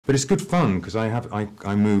But it's good fun because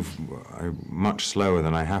I move much slower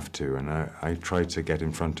than I have to, and I try to get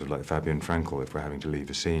in front of like FABIEN FRANKEL if we're having to leave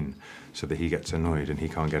a scene, so that he gets annoyed and he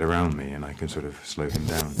can't get around me, and I can sort of slow him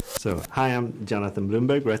down. So, hi, I'm Jonathan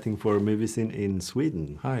Blomberg, writing for Movie Scene in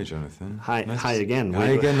Sweden. Hi, Jonathan. Hi, nice hi again. Hi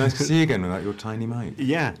again. Nice to see you again without your tiny mic.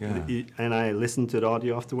 Yeah. And I listened to the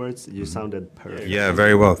audio afterwards. You sounded perfect. Yeah,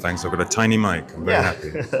 very well, thanks. I've got a tiny mic. I'm very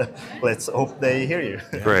happy. Let's hope they hear you.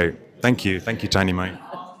 Great. Thank you, tiny mic.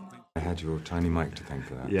 I had your tiny mic to thank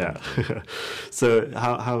for that. Yeah. So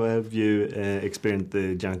how have you experienced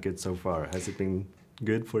the junket so far? Has it been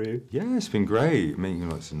good for you? Yeah, it's been great. Meeting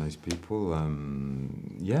lots of nice people.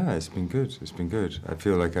 Yeah, it's been good. It's been good. I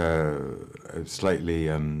feel like slightly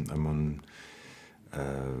I'm on.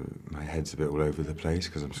 My head's a bit all over the place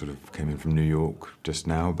because I'm sort of came in from New York just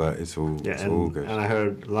now, but it's all good. And I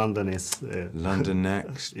heard London is London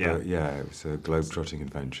next. Yeah, but yeah, it's a globe-trotting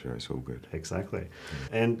adventure. It's all good. Exactly.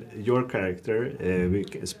 And your character, we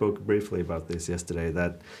spoke briefly about this yesterday.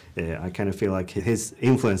 That I kind of feel like his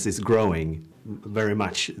influence is growing very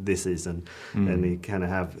much this season, and he kind of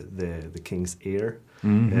have the king's ear.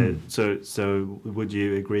 So would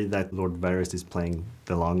you agree that Lord Larys is playing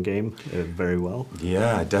the long game very well?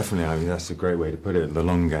 Yeah, definitely. I mean, that's a great way to put it. The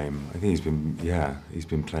long game. I think he's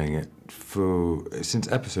been playing it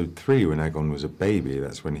since episode 3 when Egon was a baby.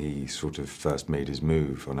 That's when he sort of first made his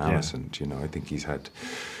move on Alicent. You know, I think he's had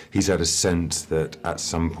a sense that at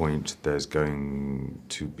some point there's going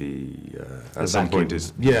to be and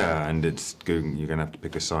you're going to have to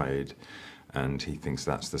pick a side. And he thinks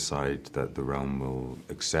that's the side that the realm will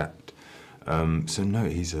accept. So no,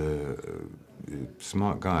 he's a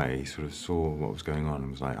smart guy. He sort of saw what was going on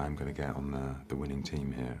and was like, I'm going to get on the winning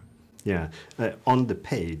team here. Yeah. On the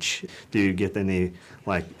page, do you get any,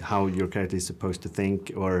 like, how your character is supposed to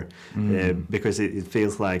think, or because it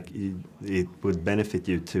feels like it would benefit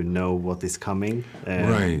you to know what is coming?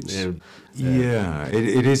 Right. Yeah,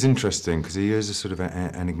 it is interesting because he is a sort of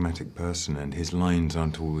enigmatic person, and his lines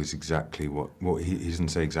aren't always exactly what he doesn't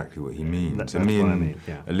say exactly what he means. That's and me what and I mean,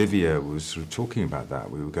 yeah. Olivia was sort of talking about that.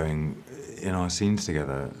 We were going in our scenes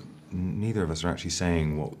together. Neither of us are actually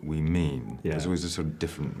saying what we mean. Yeah. There's always a sort of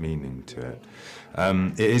different meaning to it.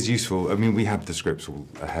 It is useful. I mean, we have the scripts all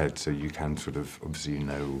ahead, so you can sort of obviously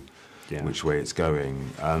know which way it's going.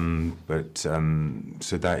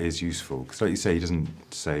 So that is useful because, like you say, he doesn't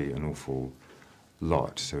say an awful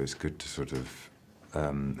lot. So it's good to sort of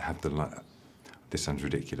have this sounds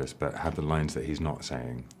ridiculous, but have the lines that he's not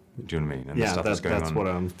saying. Do you know what I mean? And yeah, the stuff that's what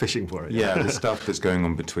I'm fishing for. Yeah, the stuff that's going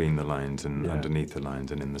on between the lines and underneath the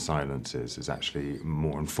lines and in the silences is actually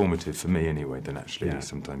more informative for me anyway than actually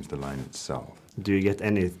sometimes the line itself. Do you get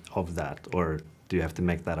any of that, or do you have to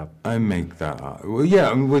make that up? I make that up. Well, yeah,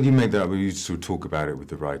 I mean, when you make that up, you sort of talk about it with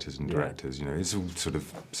the writers and directors. You know, it's all sort of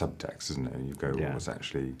subtext, isn't it? You go, what's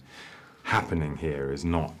actually happening here is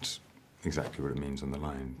not exactly what it means on the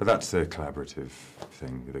line. But that's a collaborative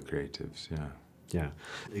thing with the creatives, Yeah,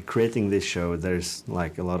 creating this show, there's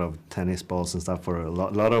like a lot of tennis balls and stuff for a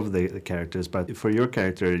lot of the characters. But for your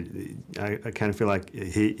character, I kind of feel like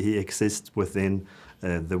he exists within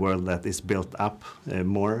the world that is built up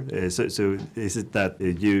more. So is it that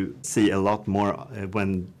you see a lot more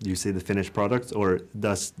when you see the finished product, or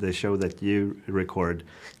does the show that you record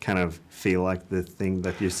kind of feel like the thing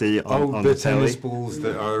that you see on the tennis telly? Balls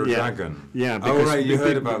that are a dragon. Yeah. Oh, right, you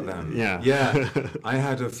heard about them. Yeah. I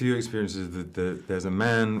had a few experiences that there's a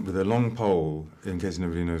man with a long pole, in case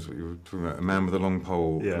nobody knows what you're talking about, a man with a long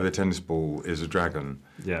pole with a tennis ball is a dragon.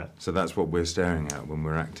 Yeah. So that's what we're staring at when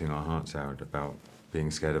we're acting our hearts out about being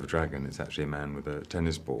scared of a dragon. It's actually a man with a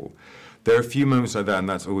tennis ball. There are a few moments like that, and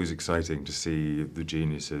that's always exciting to see the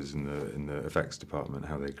geniuses in the effects department,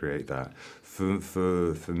 how they create that. For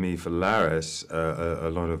me, for Larys, a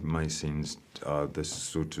lot of my scenes are the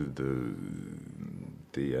sort of the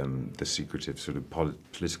secretive sort of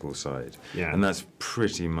political side, and that's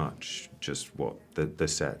pretty much just what the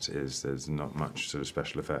set is. There's not much sort of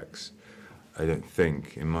special effects, I don't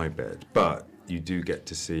think, in my bed, but you do get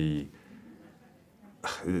to see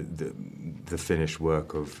the finished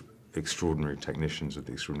work of extraordinary technicians with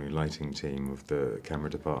the extraordinary lighting team of the camera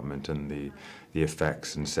department and the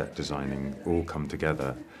effects and set designing all come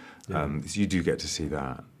together. So you do get to see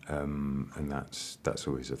that, and that's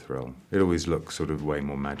always a thrill. It always looks sort of way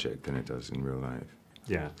more magic than it does in real life.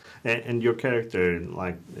 Yeah, and your character,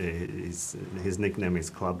 like, his nickname is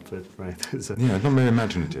Clubfoot, right? So, yeah, not very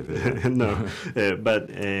imaginative, is it? No, but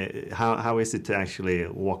how is it to actually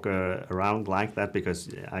walk around like that? Because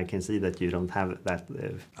I can see that you don't have that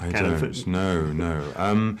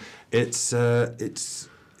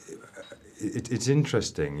it's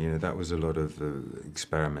interesting. You know, that was a lot of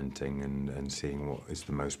experimenting and seeing what is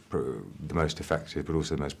the most effective, but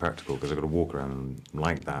also the most practical. Because I've got to walk around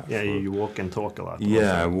like that. Yeah, you walk and talk a lot.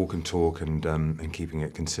 Yeah, also. walk and talk and keeping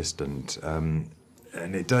it consistent.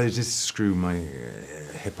 And it does just screw my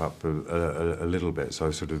hip up a little bit, so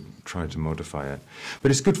I sort of tried to modify it.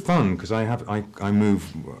 But it's good fun because I move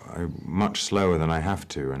much slower than I have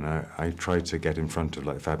to, and I try to get in front of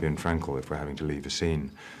like Fabien Frankel if we're having to leave a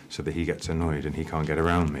scene, so that he gets annoyed and he can't get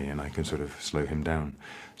around me, and I can sort of slow him down.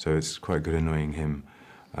 So it's quite good annoying him.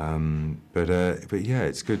 But yeah,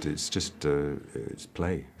 it's good. It's just it's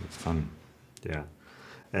play. It's fun. Yeah.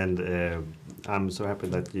 And I'm so happy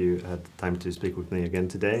that you had time to speak with me again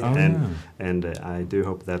today. Oh, and I do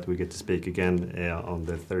hope that we get to speak again on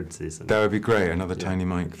the 3rd season. That would be great. Another tiny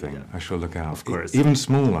mic thing. Yeah. I shall look out. Of course. Even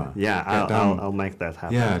smaller. Yeah, I'll make that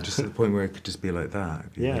happen. Yeah, just at the point where it could just be like that.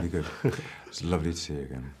 It'd be Yeah. really good. It's lovely to see you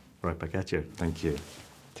again. Right back at you. Thank you.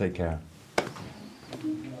 Take care.